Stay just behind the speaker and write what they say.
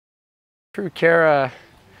TrueCara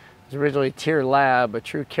was originally Tier Lab, but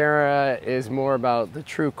TrueCara is more about the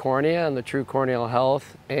true cornea and the true corneal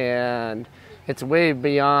health, and it's way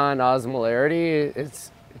beyond osmolarity.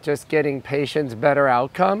 It's just getting patients better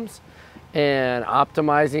outcomes and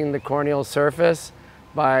optimizing the corneal surface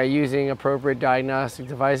by using appropriate diagnostic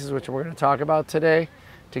devices, which we're going to talk about today,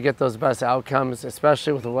 to get those best outcomes,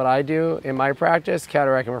 especially with what I do in my practice,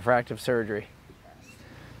 cataract and refractive surgery.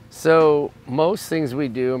 So most things we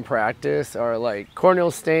do in practice are like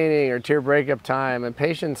corneal staining or tear breakup time, and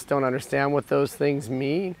patients don't understand what those things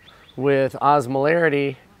mean. With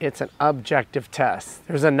osmolarity, it's an objective test.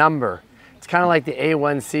 There's a number. It's kind of like the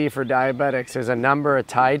A1C for diabetics. There's a number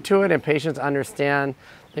tied to it, and patients understand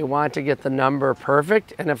they want to get the number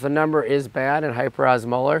perfect, and if the number is bad and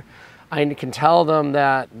hyperosmolar, I can tell them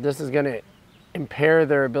that this is going to impair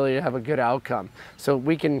their ability to have a good outcome. So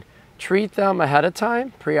we can treat them ahead of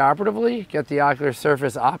time, preoperatively, get the ocular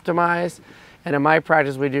surface optimized. And in my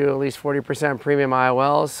practice, we do at least 40% premium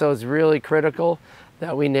IOLs, so it's really critical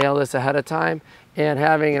that we nail this ahead of time. And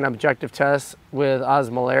having an objective test with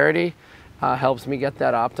osmolarity helps me get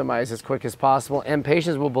that optimized as quick as possible. And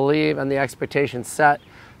patients will believe and the expectation set,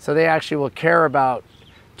 so they actually will care about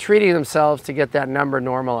treating themselves to get that number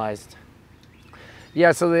normalized.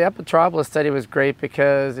 Yeah, so the Epitropoulos study was great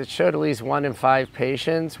because it showed at least 1 in 5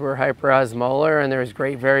 patients were hyperosmolar, and there was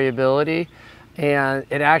great variability, and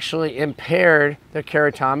it actually impaired their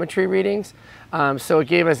keratometry readings. So it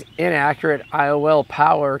gave us inaccurate IOL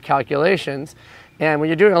power calculations. And when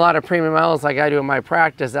you're doing a lot of premium IOLs like I do in my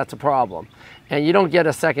practice, that's a problem. And you don't get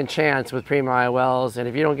a second chance with premium IOLs, and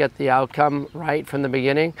if you don't get the outcome right from the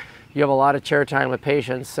beginning, you have a lot of chair time with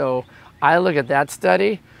patients. So I look at that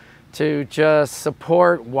study to just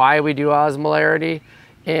support why we do osmolarity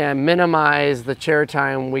and minimize the chair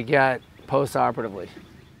time we get post-operatively.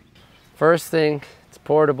 First thing, it's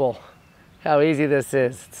portable. How easy this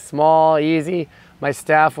is. It's small, easy. My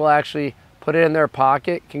staff will actually put it in their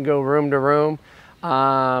pocket, can go room to room.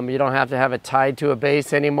 You don't have to have it tied to a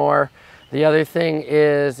base anymore. The other thing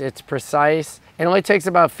is it's precise. It only takes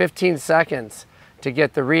about 15 seconds to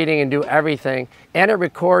get the reading and do everything, and it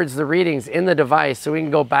records the readings in the device, so we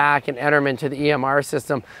can go back and enter them into the EMR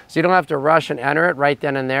system, so you don't have to rush and enter it right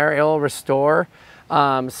then and there. It'll restore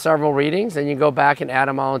several readings, and you go back and add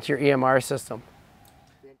them all into your EMR system.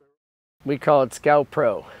 We call it Scout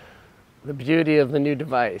Pro. The beauty of the new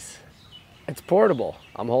device, it's portable.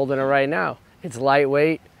 I'm holding it right now. It's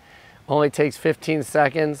lightweight, only takes 15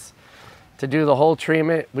 seconds to do the whole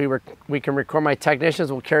treatment. We can record, my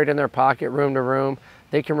technicians will carry it in their pocket room to room.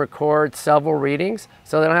 They can record several readings,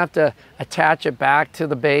 so they don't have to attach it back to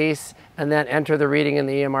the base and then enter the reading in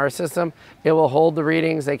the EMR system. It will hold the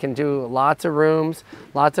readings. They can do lots of rooms,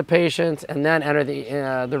 lots of patients, and then enter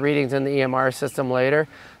the readings in the EMR system later.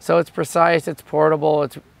 So it's precise, it's portable,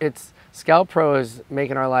 Scout Pro is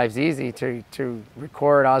making our lives easy to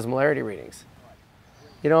record osmolarity readings.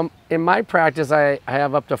 You know, in my practice, I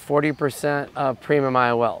have up to 40% of premium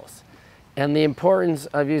IOLs. And the importance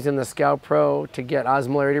of using the Scout Pro to get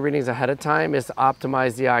osmolarity readings ahead of time is to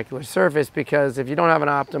optimize the ocular surface, because if you don't have an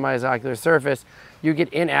optimized ocular surface, you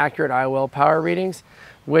get inaccurate IOL power readings,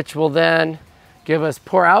 which will then give us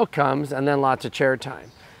poor outcomes and then lots of chair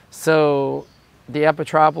time. So the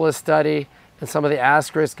Epitropoulos study and some of the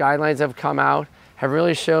ASCRS guidelines have come out, have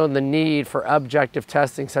really shown the need for objective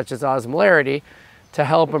testing such as osmolarity to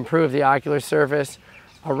help improve the ocular surface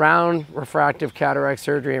around refractive cataract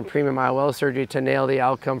surgery and premium IOL surgery to nail the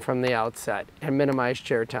outcome from the outset and minimize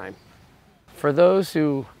chair time. For those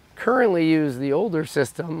who currently use the older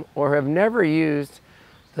system or have never used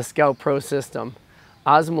the Scout Pro system,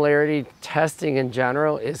 osmolarity testing in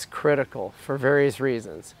general is critical for various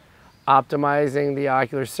reasons. Optimizing the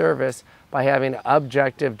ocular surface by having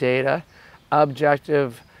objective data,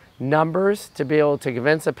 objective numbers to be able to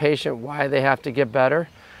convince a patient why they have to get better.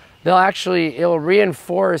 It'll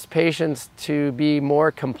reinforce patients to be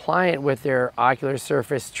more compliant with their ocular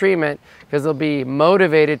surface treatment, because they'll be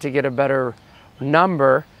motivated to get a better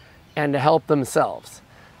number and to help themselves.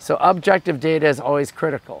 So objective data is always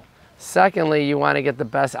critical. Secondly, you want to get the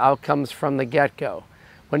best outcomes from the get-go.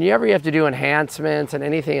 Whenever you have to do enhancements and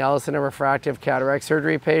anything else in a refractive cataract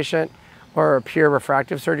surgery patient or a pure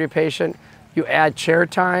refractive surgery patient, you add chair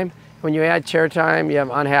time. When you add chair time, you have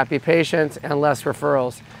unhappy patients and less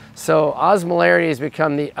referrals. So osmolarity has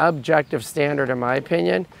become the objective standard, in my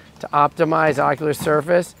opinion, to optimize ocular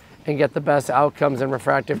surface and get the best outcomes in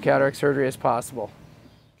refractive cataract surgery as possible.